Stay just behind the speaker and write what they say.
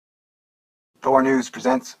Thor News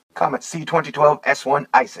presents Comet C2012 S1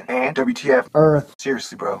 ISON and WTF Earth.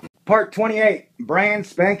 Seriously, bro. Part 28, brand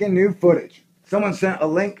spanking new footage. Someone sent a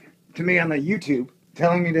link to me on the YouTube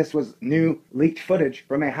telling me this was new leaked footage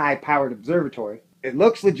from a high-powered observatory. It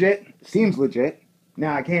looks legit, seems legit.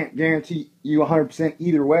 Now, I can't guarantee you 100%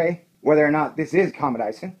 either way whether or not this is Comet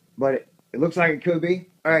ISON, but it looks like it could be.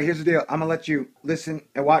 Alright, here's the deal. I'm going to let you listen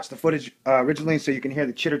and watch the footage originally so you can hear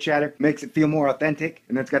the chitter-chatter. Makes it feel more authentic.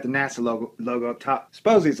 And then it's got the NASA logo up top.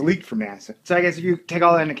 Supposedly it's leaked from NASA. So I guess if you take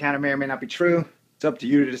all that into account, it may or may not be true. It's up to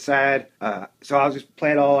you to decide. So I'll just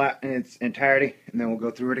play it all out in its entirety, and then we'll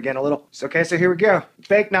go through it again a little. So, okay, so here we go.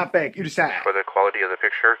 Fake, not fake. You decide. For the quality of the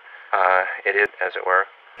picture, it is, as it were.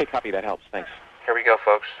 Hey, copy, that helps. Thanks. Here we go,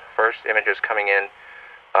 folks. First images coming in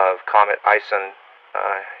of Comet ISON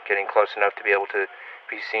getting close enough to be able to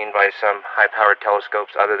be seen by some high-powered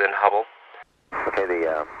telescopes other than Hubble. Okay,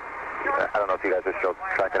 I don't know if you guys are still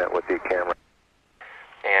tracking it with the camera.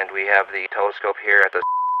 And we have the telescope here at the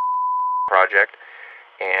project,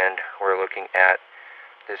 and we're looking at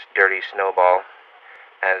this dirty snowball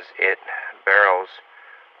as it barrels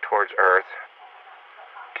towards Earth.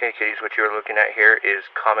 Okay, kiddies, what you're looking at here is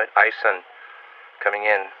Comet ISON coming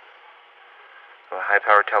in. A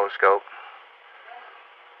high-powered telescope.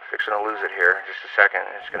 Fixing to lose it here in just a second.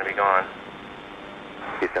 It's going to be gone.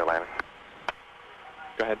 Houston, Atlanta.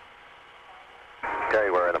 Go ahead.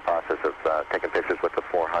 Terry, we're in the process of taking pictures with the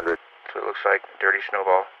 400. So it looks like dirty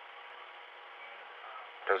snowball.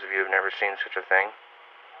 Those of you who have never seen such a thing.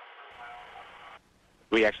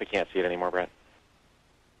 We actually can't see it anymore, Brett.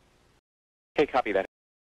 Okay, copy that.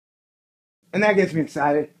 And that gets me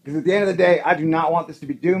excited, because at the end of the day, I do not want this to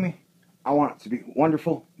be doomy. I want it to be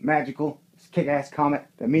wonderful, magical, this kick-ass comet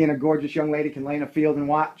that me and a gorgeous young lady can lay in a field and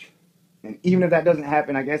watch. And even if that doesn't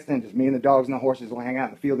happen, I guess then just me and the dogs and the horses will hang out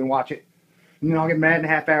in the field and watch it. And then I'll get mad in a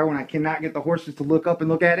half hour when I cannot get the horses to look up and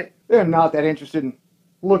look at it. They're not that interested in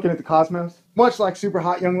looking at the cosmos. Much like super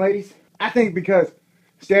hot young ladies. I think because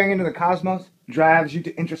staring into the cosmos drives you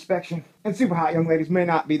to introspection. And super hot young ladies may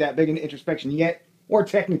not be that big into introspection yet, or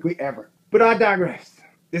technically ever. But I digress.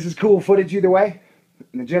 This is cool footage either way.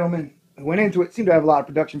 And the gentleman who went into it seemed to have a lot of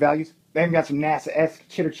production values. They even got some NASA-esque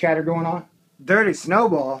chitter-chatter going on. Dirty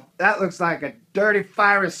snowball? That looks like a dirty,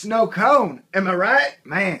 fiery snow cone. Am I right?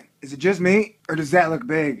 Man, is it just me? Or does that look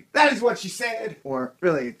big? That is what she said. Or,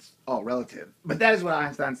 really, it's all relative. But that is what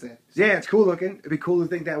Einstein said. Yeah, it's cool looking. It'd be cool to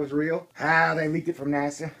think that was real. How they leaked it from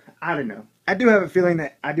NASA, I don't know. I do have a feeling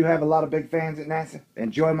that I do have a lot of big fans at NASA. They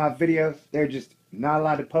enjoy my videos. They're just not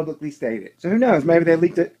allowed to publicly state it. So who knows? Maybe they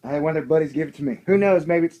leaked it. I had one of their buddies give it to me. Who knows?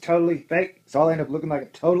 Maybe it's totally fake. So I'll end up looking like a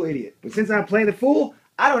total idiot. But since I play the fool,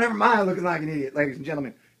 I don't ever mind looking like an idiot, ladies and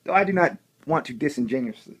gentlemen. Though I do not want to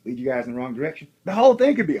disingenuously lead you guys in the wrong direction. The whole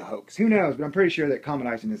thing could be a hoax. Who knows? But I'm pretty sure that Comet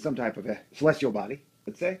ISON is some type of a celestial body,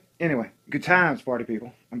 let's say. Anyway, good times, party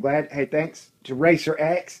people. I'm glad. Hey, thanks to Racer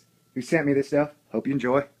X who sent me this stuff. Hope you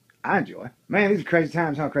enjoy. I enjoy. Man, these are crazy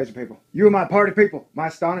times, huh, crazy people? You are my party people, my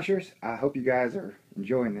astonishers. I hope you guys are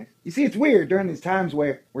enjoying this. You see, it's weird during these times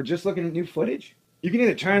where we're just looking at new footage. You can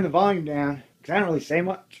either turn the volume down, because I don't really say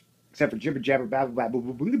much, except for jibber jabber babble babble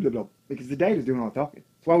blah, blah, blah, blah, because the data's doing all the talking.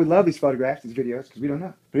 That's why we love these photographs, these videos, because we don't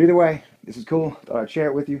know. But either way, this is cool. Thought I'd share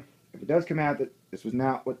it with you. If it does come out that this was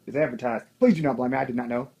not what is advertised, please do not blame me. I did not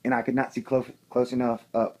know, and I could not see close enough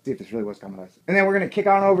up to see if this really was Comet ISON. And then we're going to kick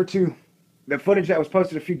on over to the footage that was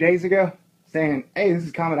posted a few days ago saying, hey, this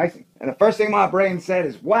is Comet ISON. And the first thing my brain said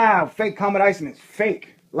is, wow, fake Comet ISON is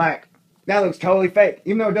fake. Like, that looks totally fake.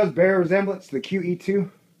 Even though it does bear resemblance to the QE2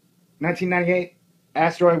 1998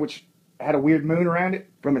 asteroid, which had a weird moon around it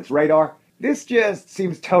from its radar. This just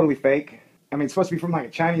seems totally fake. I mean, it's supposed to be from like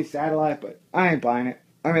a Chinese satellite, but I ain't buying it.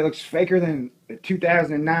 I mean, it looks faker than the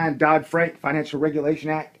 2009 Dodd-Frank Financial Regulation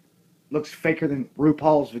Act. Looks faker than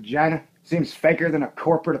RuPaul's vagina. Seems faker than a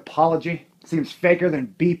corporate apology. Seems faker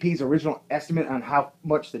than BP's original estimate on how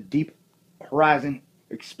much the Deep Horizon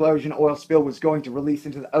explosion oil spill was going to release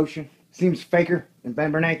into the ocean. Seems faker than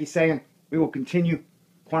Ben Bernanke saying we will continue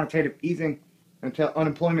quantitative easing until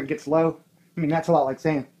unemployment gets low. I mean, that's a lot like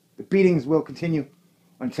saying the beatings will continue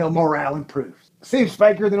until morale improves. Seems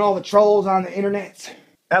faker than all the trolls on the internet.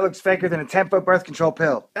 That looks faker than a 10-foot birth control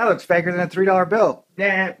pill. That looks faker than a $3 bill.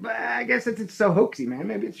 Yeah, but I guess it's so hoaxy, man.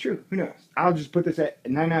 Maybe it's true. Who knows? I'll just put this at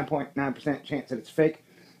 99.9% chance that it's fake.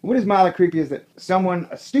 What is mildly creepy is that someone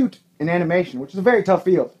astute in animation, which is a very tough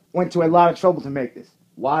field, went to a lot of trouble to make this.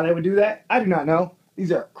 Why they would do that, I do not know.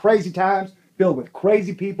 These are crazy times filled with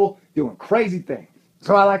crazy people doing crazy things.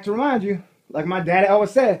 So I like to remind you, like my daddy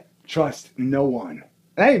always said, trust no one. And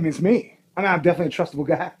that even means me. I mean, I'm definitely a trustable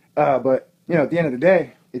guy. But, you know, at the end of the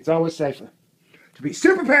day, it's always safer to be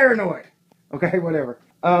super paranoid Okay, whatever.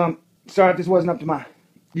 Sorry if this wasn't up to my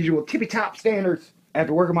usual tippy-top standards.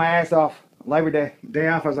 After working my ass off Labor Day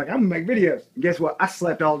off, I was like, I'm gonna make videos. Guess what? I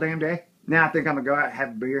slept all damn day. Now I think I'm gonna go out and have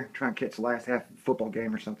a beer, try and catch the last half of a football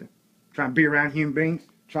game or something. Try and be around human beings,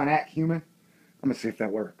 try and act human. I'm gonna see if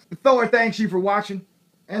that works. Thor, thanks you for watching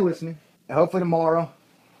and listening. And hopefully tomorrow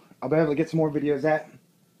I'll be able to get some more videos out.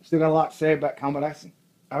 Still got a lot to say about Comet ISON.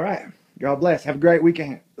 Alright, God bless. Have a great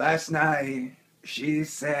weekend. Last night she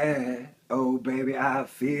said, oh baby, I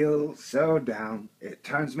feel so down. It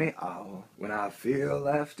turns me off when I feel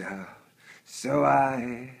left out. So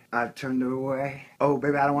I turned away. Oh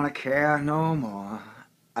baby, I don't want to care no more.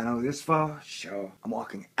 I know this for sure. I'm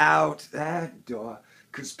walking out that door.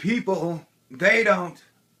 Cause people, they don't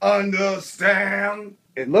understand.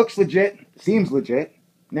 It looks legit, seems legit.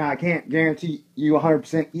 Now I can't guarantee you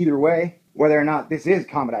 100% either way whether or not this is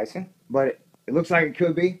Comet ISON, but it looks like it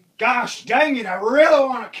could be. Gosh dang it, I really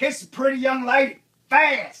want to kiss a pretty young lady.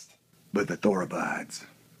 Fast! But the Thor abides.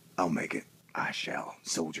 I'll make it. I shall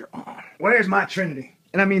soldier on. Where's my Trinity?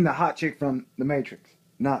 And I mean the hot chick from The Matrix,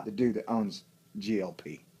 not the dude that owns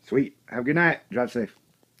GLP. Sweet. Have a good night. Drive safe.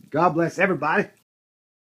 God bless everybody.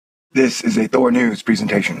 This is a Thor News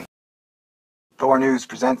presentation. Thor News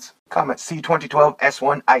presents Comet C2012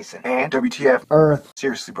 S1 ISON and WTF Earth.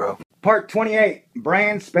 Seriously, bro. Part 28.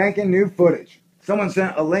 Brand spanking new footage. Someone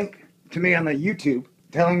sent a link to me on the YouTube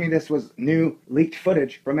telling me this was new leaked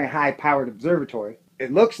footage from a high-powered observatory.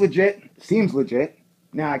 It looks legit, seems legit.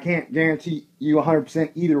 Now I can't guarantee you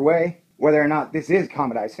 100% either way whether or not this is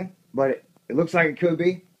Comet ISON, but it looks like it could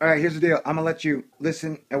be. Alright, here's the deal. I'm gonna let you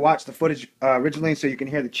listen and watch the footage originally so you can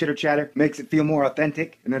hear the chitter chatter. Makes it feel more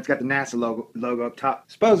authentic. And then it's got the NASA logo up top.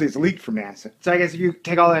 Supposedly it's leaked from NASA. So I guess if you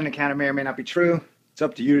take all that into account, it may or may not be true. It's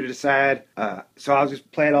up to you to decide. So I'll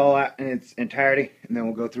just play it all out in its entirety, and then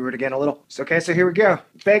we'll go through it again a little. So, okay, so here we go.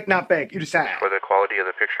 Fake, not fake. You decide. For the quality of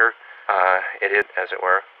the picture, it is, as it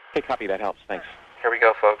were. Hey, copy, that helps, thanks. Here we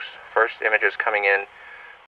go, folks. First image is coming in